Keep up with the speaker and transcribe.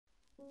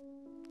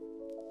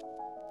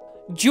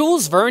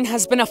Jules Verne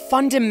has been a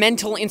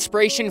fundamental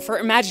inspiration for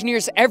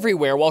Imagineers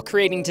everywhere while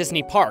creating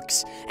Disney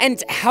parks.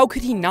 And how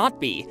could he not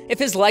be, if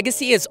his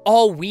legacy is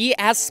all we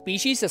as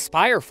species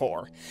aspire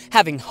for?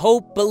 Having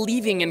hope,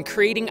 believing in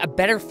creating a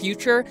better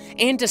future,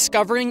 and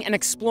discovering and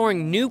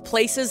exploring new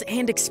places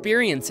and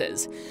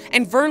experiences.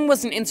 And Verne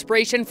was an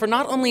inspiration for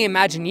not only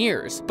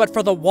Imagineers, but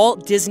for the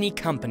Walt Disney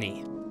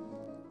Company.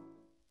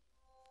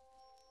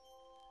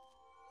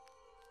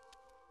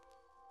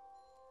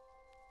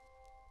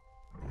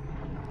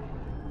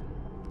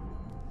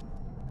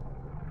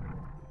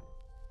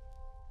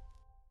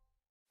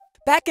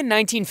 Back in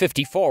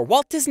 1954,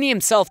 Walt Disney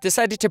himself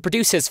decided to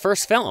produce his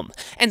first film,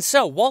 and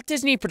so Walt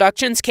Disney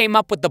Productions came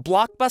up with the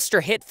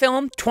blockbuster hit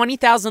film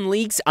 20,000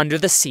 Leagues Under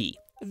the Sea.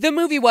 The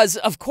movie was,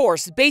 of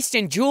course, based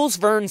in Jules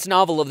Verne's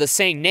novel of the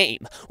same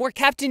name, where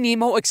Captain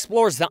Nemo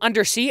explores the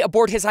undersea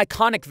aboard his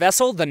iconic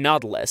vessel, the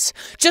Nautilus.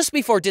 Just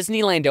before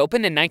Disneyland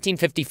opened in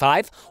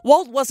 1955,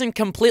 Walt wasn't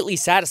completely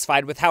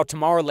satisfied with how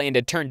Tomorrowland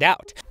had turned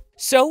out.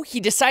 So, he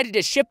decided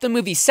to ship the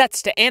movie's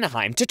sets to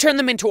Anaheim to turn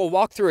them into a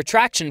walkthrough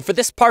attraction for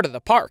this part of the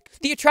park.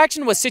 The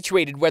attraction was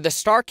situated where the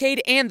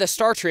Starcade and the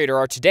Star Trader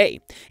are today.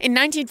 In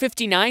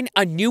 1959,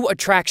 a new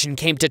attraction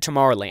came to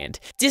Tomorrowland.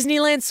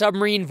 Disneyland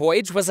Submarine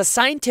Voyage was a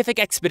scientific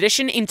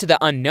expedition into the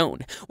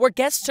unknown, where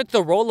guests took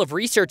the role of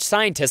research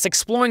scientists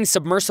exploring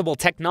submersible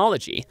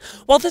technology.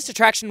 While this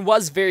attraction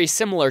was very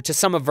similar to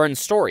some of Verne's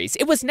stories,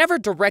 it was never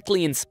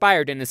directly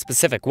inspired in a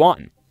specific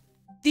one.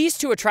 These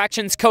two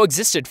attractions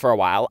coexisted for a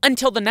while,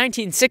 until the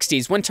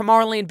 1960s when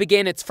Tomorrowland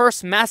began its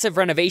first massive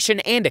renovation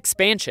and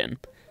expansion.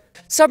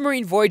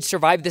 Submarine Voyage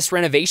survived this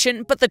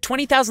renovation, but the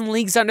 20,000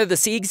 Leagues Under the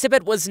Sea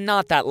exhibit was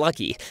not that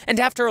lucky, and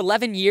after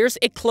 11 years,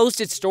 it closed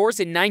its doors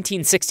in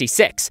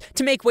 1966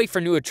 to make way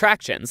for new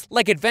attractions,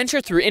 like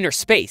Adventure Through Inner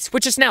Space,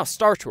 which is now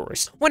Star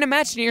Tours. When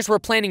Imagineers were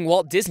planning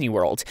Walt Disney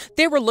World,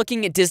 they were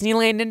looking at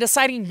Disneyland and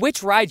deciding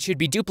which ride should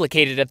be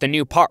duplicated at the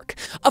new park.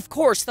 Of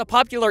course, the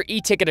popular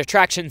e-ticket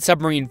attraction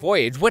Submarine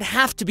Voyage would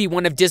have to be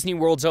one of Disney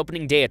World's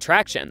opening day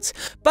attractions,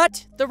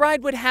 but the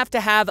ride would have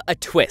to have a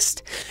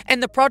twist,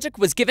 and the project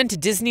was given to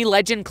Disney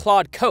legend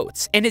Claude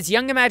Coates and his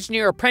young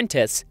Imagineer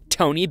apprentice,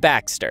 Tony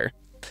Baxter.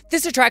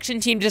 This attraction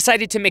team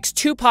decided to mix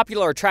two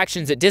popular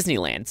attractions at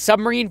Disneyland,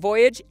 Submarine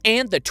Voyage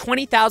and the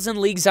 20,000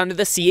 Leagues Under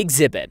the Sea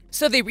exhibit.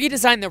 So they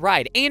redesigned the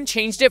ride and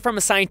changed it from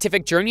a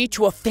scientific journey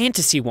to a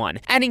fantasy one,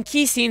 adding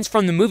key scenes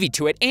from the movie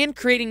to it and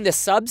creating the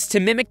subs to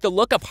mimic the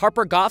look of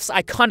Harper Goff's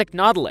iconic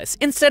Nautilus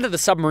instead of the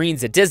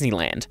submarines at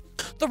Disneyland.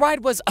 The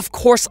ride was, of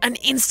course, an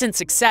instant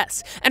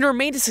success, and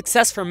remained a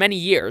success for many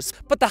years,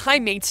 but the high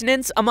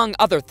maintenance, among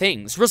other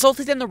things,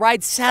 resulted in the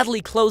ride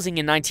sadly closing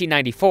in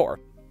 1994.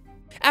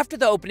 After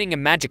the opening of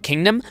Magic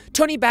Kingdom,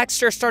 Tony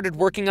Baxter started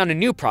working on a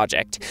new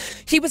project.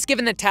 He was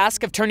given the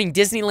task of turning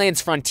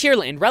Disneyland's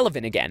Frontierland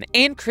relevant again,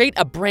 and create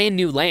a brand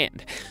new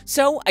land.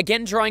 So,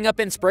 again drawing up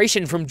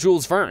inspiration from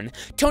Jules Verne,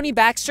 Tony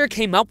Baxter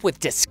came up with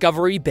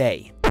Discovery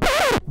Bay.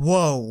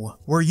 Whoa,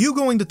 were you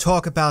going to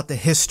talk about the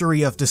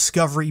history of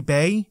Discovery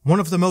Bay? One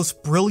of the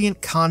most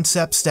brilliant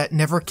concepts that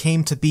never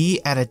came to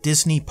be at a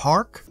Disney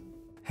park?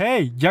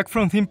 Hey, Jack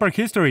from Theme Park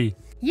History.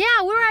 Yeah,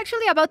 we're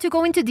actually about to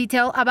go into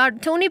detail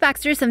about Tony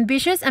Baxter's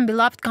ambitious and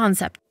beloved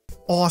concept.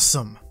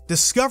 Awesome.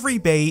 Discovery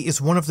Bay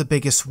is one of the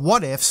biggest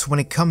what-ifs when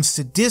it comes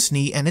to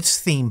Disney and its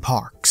theme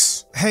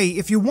parks. Hey,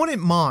 if you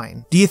wouldn't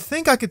mind, do you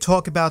think I could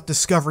talk about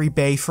Discovery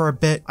Bay for a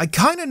bit? I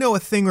kinda know a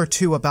thing or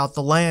two about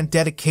the land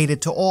dedicated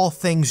to all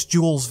things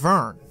Jules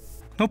Verne.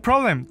 No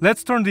problem,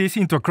 let's turn this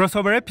into a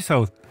crossover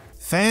episode.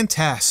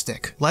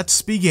 Fantastic.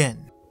 Let's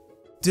begin.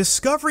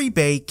 Discovery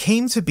Bay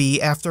came to be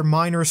after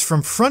miners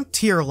from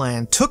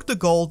Frontierland took the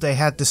gold they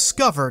had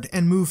discovered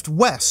and moved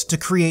west to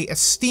create a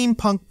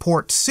steampunk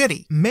port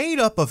city made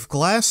up of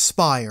glass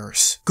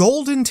spires,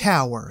 golden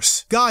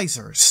towers,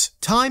 geysers,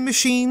 time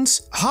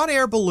machines, hot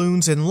air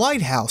balloons, and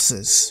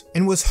lighthouses,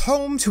 and was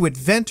home to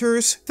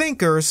inventors,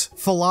 thinkers,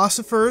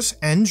 philosophers,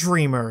 and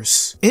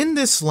dreamers. In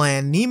this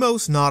land,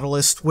 Nemo's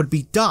Nautilus would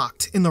be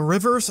docked in the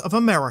rivers of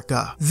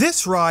America.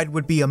 This ride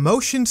would be a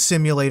motion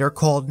simulator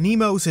called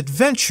Nemo's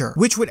Adventure,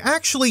 which would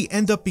actually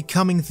end up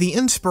becoming the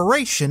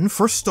inspiration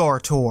for Star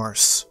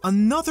Tours.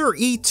 Another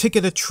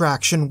e-ticket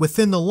attraction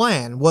within the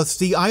land was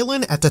the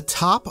island at the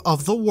top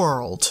of the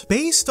world,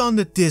 based on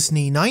the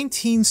Disney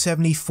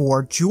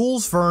 1974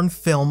 Jules Verne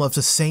film of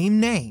the same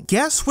name.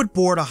 Guests would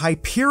board a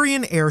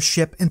Hyperion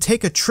airship and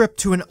take a trip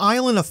to an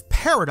island of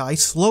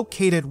paradise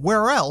located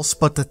where else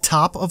but the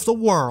top of the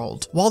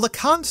world. While the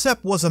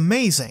concept was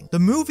amazing, the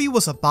movie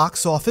was a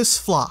box office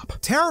flop,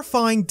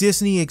 terrifying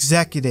Disney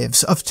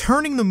executives of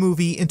turning the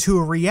movie into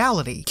a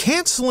reality,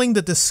 canceling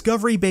the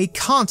Discovery Bay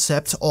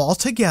concept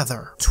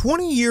altogether.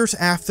 20 years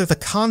after the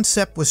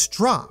concept was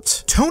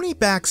dropped, Tony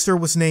Baxter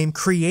was named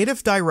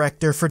creative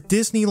director for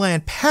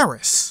Disneyland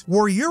Paris,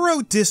 or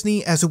Euro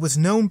Disney as it was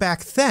known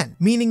back then,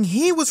 meaning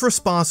he was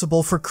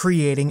responsible for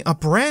creating a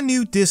brand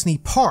new Disney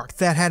park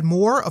that had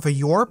more of a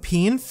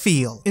European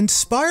feel.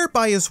 Inspired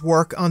by his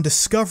work on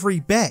Discovery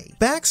Bay,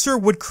 Baxter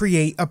would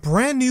create a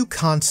brand new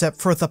concept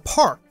for the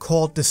park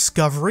called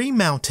Discovery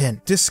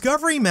Mountain.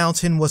 Discovery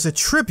Mountain was a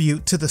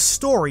tribute to the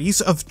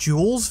stories of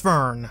Jules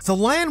Verne. The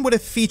land would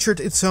have featured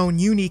its own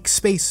unique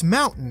space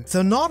mountain,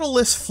 the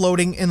Nautilus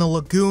floating in a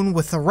lagoon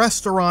with a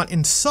restaurant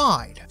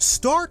inside,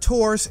 Star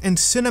Tours and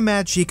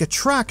Cinemagique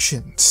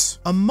attractions,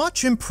 a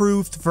much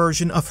improved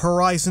version of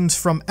Horizons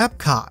from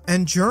Epcot,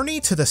 and Journey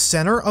to the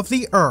Center of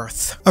the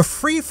Earth, a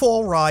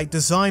free-fall ride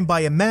designed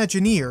by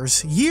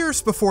Imagineers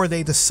years before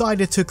they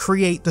decided to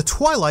create the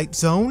Twilight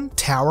Zone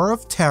Tower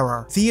of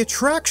Terror. The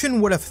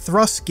attraction would have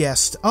thrust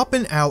guests up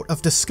and out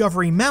of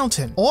Discovery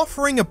Mountain,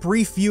 offering a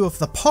brief view of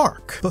the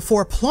park,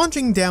 before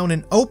plunging down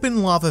an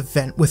open lava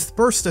vent with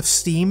bursts of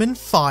steam and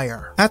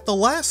fire. At the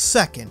last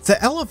second,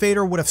 the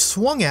elevator would have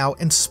swung out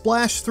and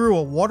splashed through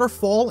a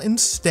waterfall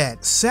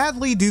instead.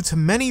 Sadly, due to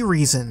many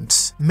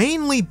reasons,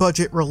 mainly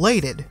budget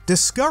related,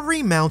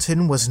 Discovery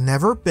Mountain was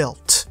never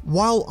built.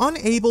 While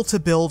unable to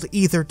build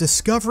either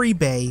Discovery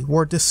Bay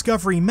or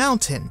Discovery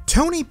Mountain,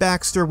 Tony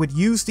Baxter would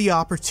use the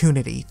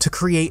opportunity to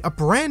create a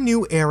brand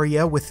new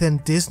area within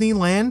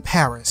Disneyland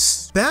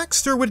Paris.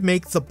 Baxter would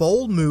make the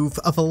bold move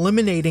of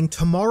eliminating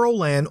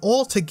Tomorrowland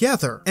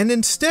altogether and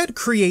instead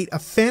create a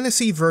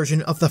fantasy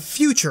version of the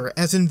future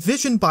as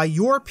envisioned by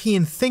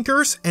European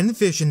thinkers and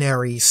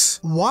visionaries.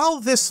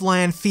 While this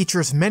land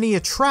features many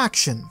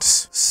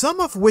attractions, some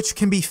of which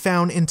can be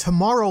found in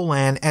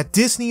Tomorrowland at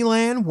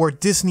Disneyland or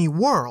Disney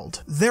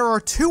World, there are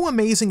two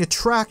amazing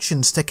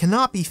attractions that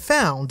cannot be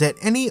found at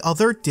any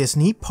other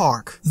Disney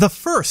park. The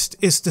first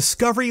is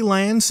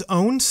Discoveryland's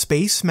own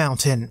Space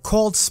Mountain,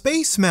 called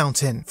Space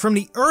Mountain, From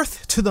the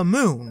Earth to the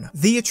Moon.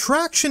 The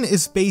attraction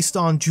is based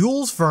on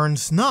Jules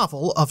Verne's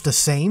novel of the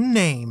same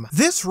name.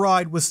 This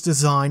ride was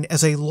designed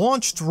as a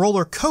launched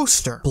roller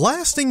coaster,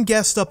 blasting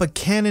guests up a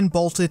cannon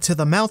bolted to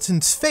the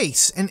mountain's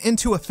face and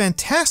into a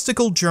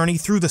fantastical journey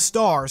through the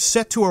stars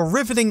set to a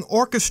riveting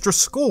orchestra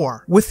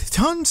score, with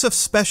tons of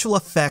special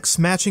effects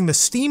matching the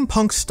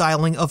steampunk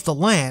styling of the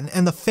land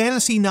and the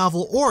fantasy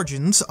novel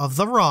origins of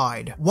the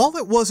ride. While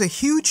it was a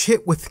huge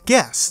hit with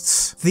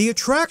guests, the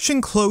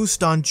attraction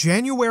closed on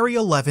January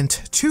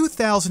 11th,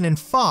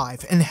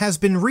 2005 and has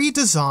been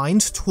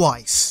redesigned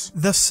twice.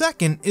 The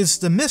second is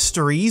The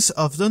Mysteries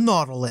of the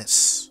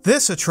Nautilus.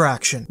 This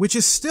attraction, which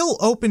is still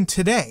open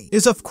today,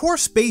 is of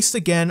course based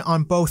again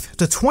on both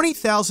the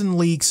 20,000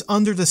 Leagues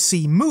Under the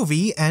Sea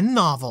movie and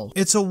novel.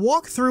 It's a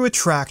walkthrough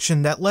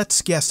attraction that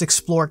lets guests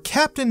explore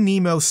Captain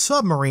Nemo's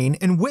submarine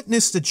and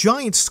witness the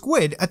giant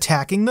squid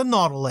attacking the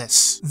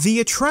Nautilus. The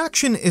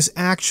attraction is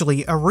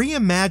actually a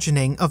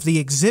reimagining of the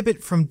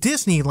exhibit from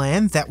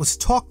Disneyland that was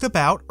talked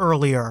about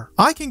earlier.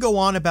 I can go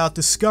on about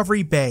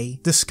Discovery Bay,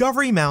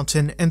 Discovery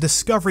Mountain, and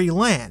Discovery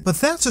Land, but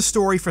that's a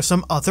story for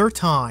some other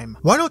time.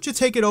 Why don't you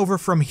take it over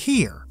from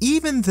here?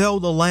 Even though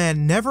the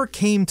land never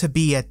came to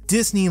be at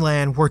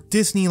Disneyland or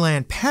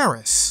Disneyland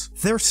Paris,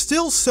 there's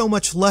still so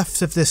much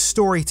left of this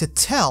story to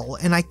tell,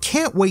 and I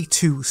can't wait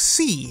to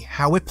see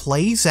how it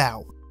plays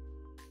out.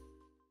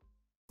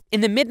 In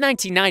the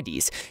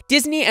mid-1990s,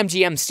 Disney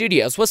MGM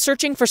Studios was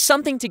searching for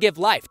something to give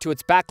life to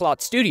its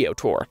backlot studio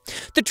tour.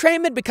 The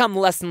tram had become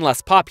less and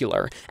less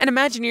popular, and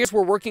Imagineers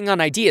were working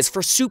on ideas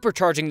for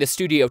supercharging the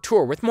studio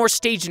tour with more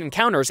staged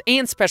encounters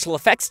and special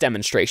effects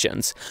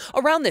demonstrations.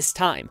 Around this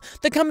time,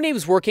 the company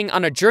was working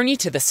on a Journey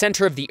to the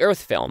Center of the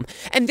Earth film,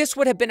 and this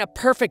would have been a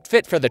perfect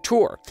fit for the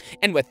tour.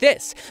 And with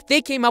this,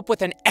 they came up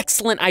with an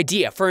excellent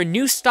idea for a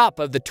new stop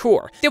of the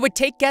tour that would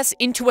take guests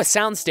into a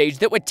soundstage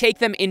that would take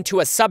them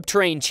into a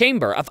subterranean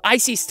chamber of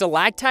icy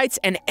stalactites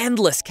and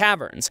endless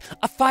caverns,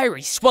 a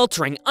fiery,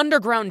 sweltering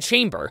underground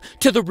chamber,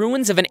 to the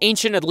ruins of an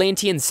ancient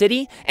Atlantean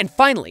city, and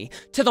finally,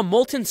 to the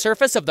molten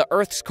surface of the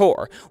Earth's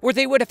core, where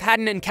they would have had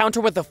an encounter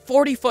with a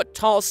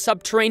 40-foot-tall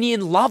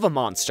subterranean lava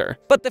monster.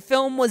 But the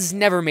film was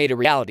never made a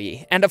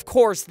reality, and of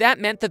course, that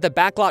meant that the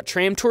backlot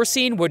tram tour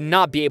scene would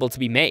not be able to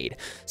be made.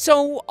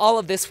 So all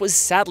of this was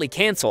sadly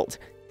cancelled.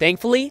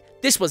 Thankfully,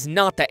 this was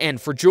not the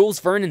end for Jules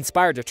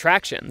Verne-inspired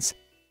attractions.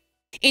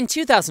 In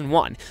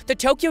 2001, the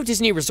Tokyo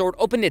Disney Resort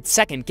opened its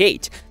second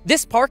gate.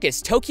 This park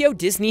is Tokyo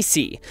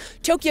DisneySea.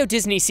 Tokyo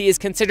DisneySea is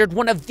considered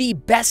one of the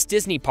best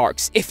Disney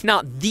parks, if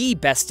not the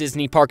best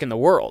Disney park in the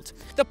world.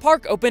 The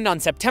park opened on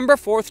September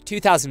 4th,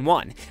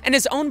 2001, and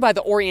is owned by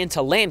the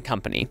Oriental Land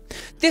Company.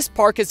 This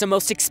park is the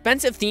most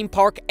expensive theme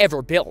park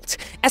ever built,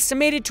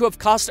 estimated to have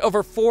cost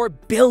over $4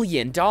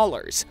 billion.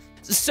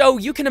 So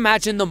you can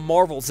imagine the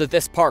marvels that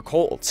this park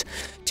holds.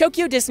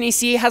 Tokyo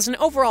DisneySea has an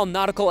overall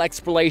nautical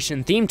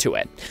exploration theme to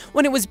it.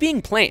 When it was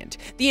being planned,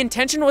 the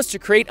intention was to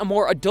create a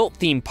more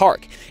adult-themed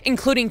park,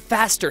 including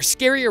faster,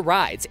 scarier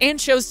rides and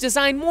shows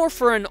designed more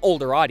for an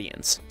older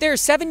audience. There are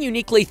 7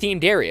 uniquely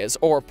themed areas,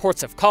 or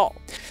ports of call.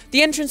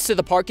 The entrance to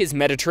the park is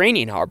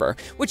Mediterranean Harbor,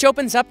 which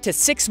opens up to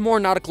 6 more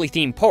nautically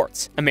themed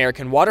ports: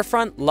 American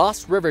Waterfront,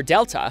 Lost River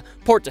Delta,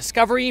 Port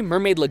Discovery,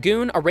 Mermaid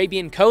Lagoon,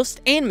 Arabian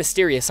Coast, and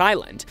Mysterious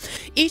Island.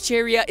 Each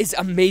area is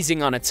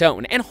amazing on its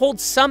own and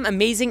holds some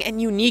amazing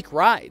and unique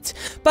rides,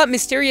 but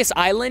Mysterious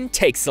Island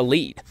takes the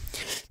lead.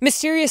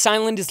 Mysterious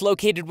Island is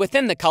located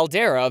within the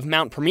caldera of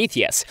Mount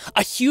Prometheus,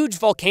 a huge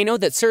volcano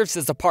that serves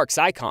as the park's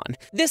icon.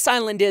 This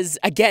island is,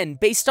 again,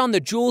 based on the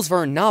Jules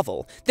Verne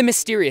novel, The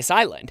Mysterious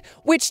Island,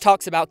 which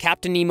talks about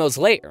Captain Nemo's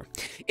lair.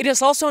 It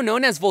is also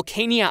known as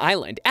Volcania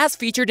Island, as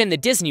featured in the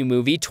Disney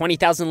movie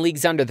 20,000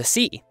 Leagues Under the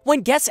Sea.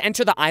 When guests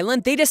enter the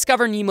island, they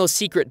discover Nemo's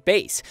secret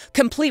base,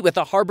 complete with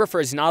a harbor for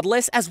his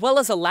Nautilus, as well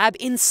as a lab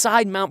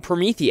inside Mount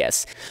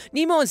Prometheus.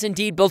 Nemo is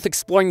indeed both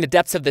exploring the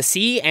depths of the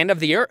sea and of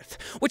the earth,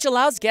 which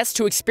allows guests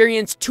to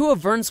experience two of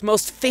Verne's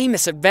most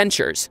famous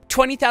adventures,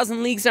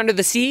 20,000 Leagues Under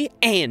the Sea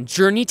and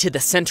Journey to the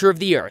Center of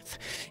the Earth.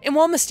 And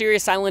while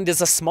Mysterious Island is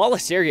the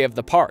smallest area of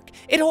the park,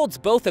 it holds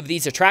both of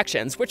these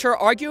attractions, which are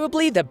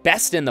arguably the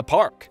best in the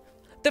park.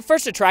 The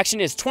first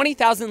attraction is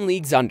 20,000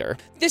 Leagues Under.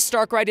 This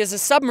dark ride is a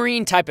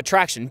submarine-type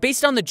attraction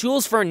based on the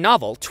Jules Verne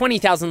novel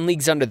 20,000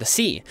 Leagues Under the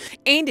Sea,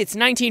 and its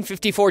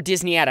 1954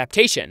 Disney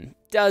adaptation.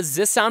 Does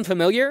this sound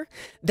familiar?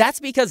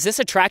 That's because this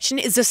attraction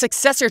is a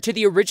successor to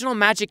the original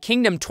Magic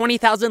Kingdom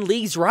 20,000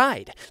 Leagues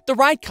ride. The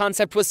ride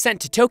concept was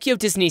sent to Tokyo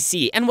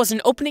DisneySea and was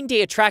an opening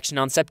day attraction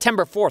on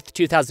September 4th,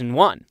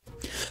 2001.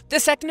 The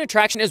second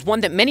attraction is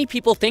one that many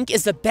people think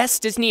is the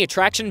best Disney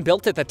attraction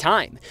built at the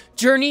time,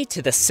 Journey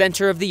to the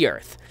Center of the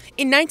Earth.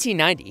 In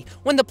 1990,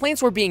 when the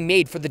plans were being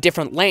made for the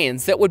different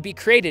lands that would be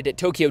created at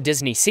Tokyo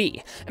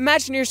DisneySea,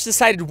 Imagineers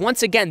decided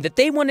once again that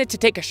they wanted to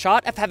take a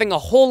shot of having a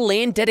whole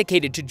land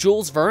dedicated to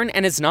Jules Verne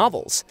and his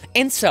novels.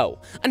 And so,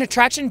 an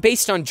attraction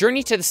based on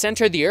Journey to the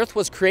Center of the Earth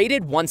was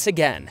created once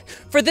again.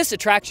 For this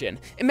attraction,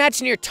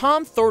 Imagineer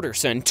Tom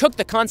Thordarson took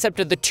the concept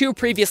of the two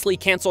previously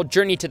canceled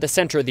Journey to the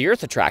Center of the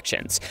Earth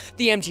attractions,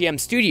 the MGM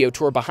Studio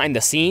Tour behind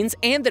the scenes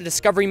and the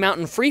Discovery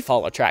Mountain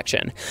Freefall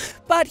attraction.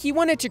 But he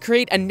wanted to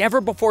create a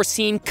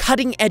never-before-seen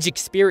cutting-edge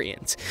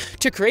experience.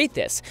 To create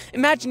this,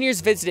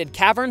 Imagineers visited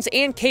caverns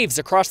and caves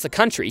across the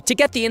country to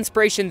get the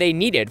inspiration they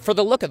needed for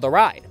the look of the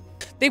ride.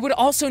 They would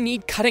also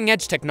need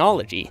cutting-edge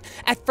technology.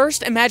 At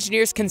first,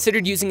 Imagineers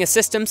considered using a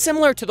system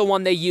similar to the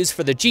one they used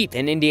for the Jeep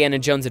in Indiana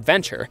Jones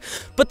Adventure,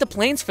 but the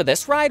plans for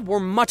this ride were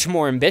much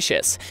more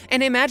ambitious,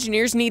 and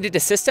Imagineers needed a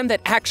system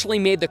that actually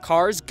made the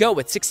cars go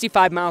at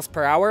 65 miles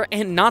per hour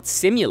and not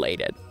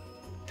simulated.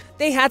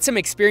 They had some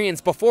experience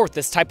before with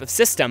this type of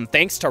system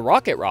thanks to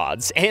rocket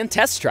rods and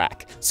Test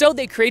Track, so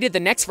they created the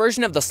next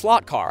version of the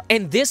slot car,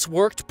 and this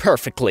worked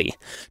perfectly.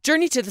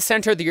 Journey to the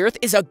Center of the Earth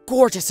is a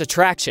gorgeous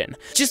attraction.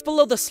 Just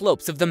below the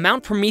slopes of the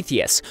Mount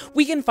Prometheus,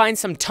 we can find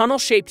some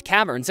tunnel-shaped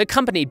caverns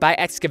accompanied by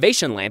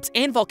excavation lamps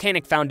and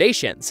volcanic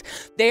foundations.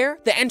 There,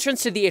 the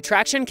entrance to the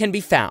attraction can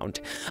be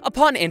found.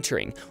 Upon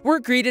entering, we're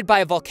greeted by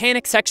a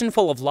volcanic section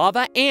full of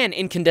lava and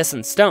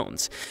incandescent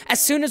stones. As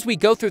soon as we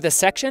go through this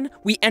section,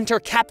 we enter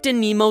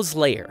Captain Nemo's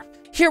lair.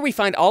 Here we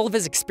find all of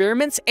his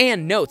experiments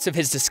and notes of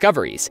his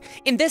discoveries.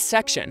 In this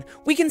section,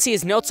 we can see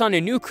his notes on a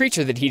new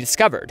creature that he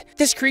discovered.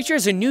 This creature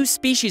is a new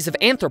species of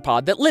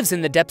arthropod that lives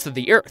in the depths of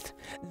the Earth.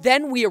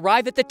 Then we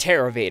arrive at the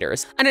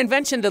Terravators, an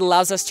invention that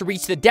allows us to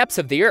reach the depths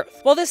of the Earth.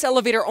 While this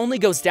elevator only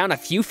goes down a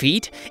few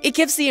feet, it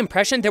gives the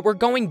impression that we're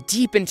going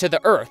deep into the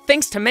Earth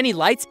thanks to many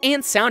lights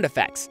and sound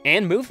effects,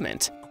 and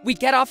movement. We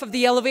get off of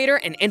the elevator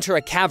and enter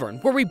a cavern,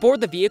 where we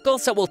board the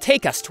vehicles that will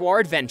take us to our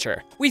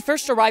adventure. We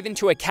first arrive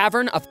into a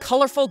cavern of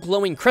colorful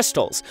glowing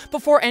crystals,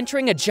 before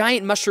entering a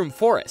giant mushroom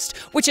forest,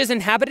 which is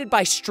inhabited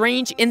by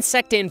strange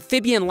insect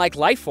amphibian-like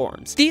life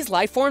forms. These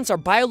life forms are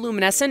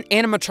bioluminescent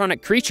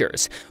animatronic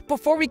creatures.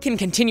 Before we can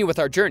continue with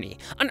our journey,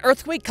 an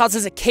earthquake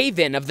causes a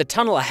cave-in of the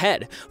tunnel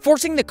ahead,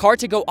 forcing the car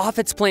to go off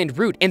its planned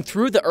route and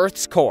through the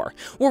Earth's core,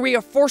 where we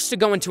are forced to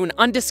go into an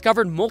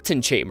undiscovered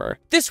molten chamber.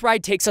 This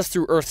ride takes us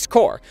through Earth's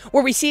core,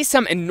 where we see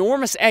some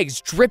enormous eggs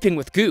dripping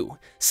with goo.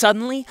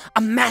 Suddenly, a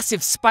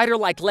massive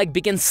spider-like leg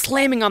begins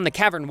slamming on the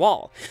cavern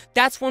wall.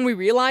 That's when we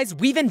realize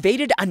we've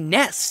invaded a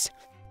nest.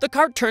 The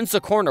cart turns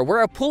the corner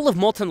where a pool of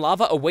molten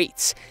lava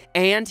awaits.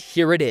 And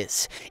here it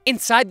is.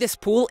 Inside this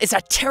pool is a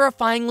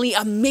terrifyingly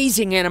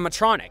amazing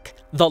animatronic,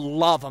 the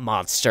lava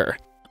monster.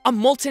 A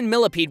molten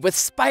millipede with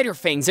spider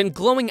fangs and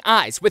glowing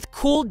eyes with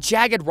cool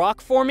jagged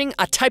rock forming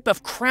a type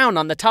of crown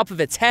on the top of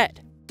its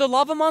head. The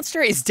lava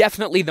monster is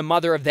definitely the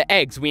mother of the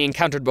eggs we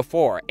encountered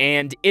before,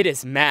 and it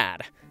is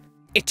mad.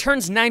 It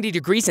turns 90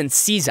 degrees and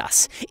sees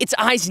us. Its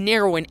eyes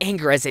narrow in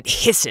anger as it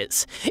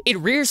hisses. It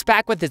rears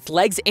back with its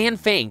legs and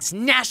fangs,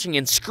 gnashing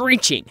and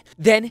screeching.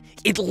 Then,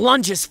 it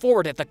lunges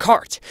forward at the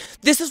cart.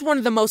 This is one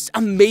of the most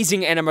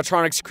amazing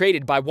animatronics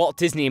created by Walt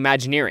Disney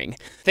Imagineering.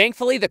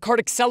 Thankfully, the cart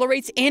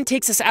accelerates and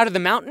takes us out of the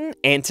mountain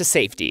and to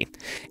safety.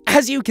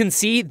 As you can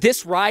see,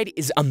 this ride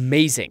is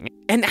amazing.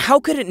 And how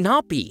could it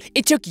not be?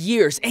 It took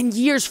years and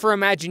years for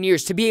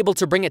Imagineers to be able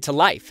to bring it to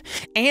life.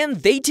 And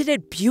they did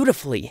it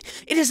beautifully.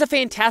 It is a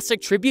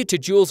fantastic tribute to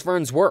Jules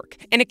Verne's work,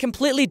 and it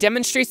completely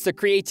demonstrates the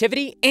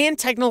creativity and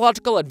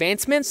technological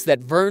advancements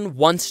that Verne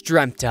once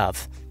dreamt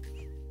of.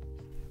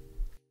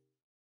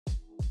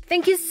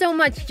 Thank you so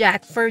much,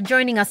 Jack, for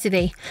joining us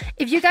today.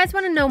 If you guys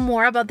want to know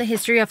more about the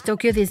history of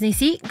Tokyo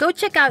DisneySea, go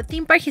check out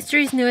Theme Park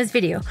History's newest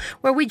video,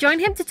 where we joined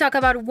him to talk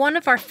about one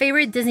of our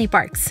favorite Disney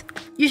parks.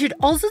 You should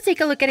also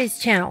take a look at his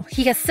channel.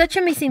 He has such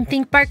amazing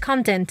theme park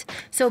content,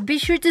 so be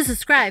sure to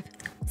subscribe.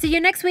 See you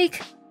next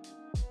week!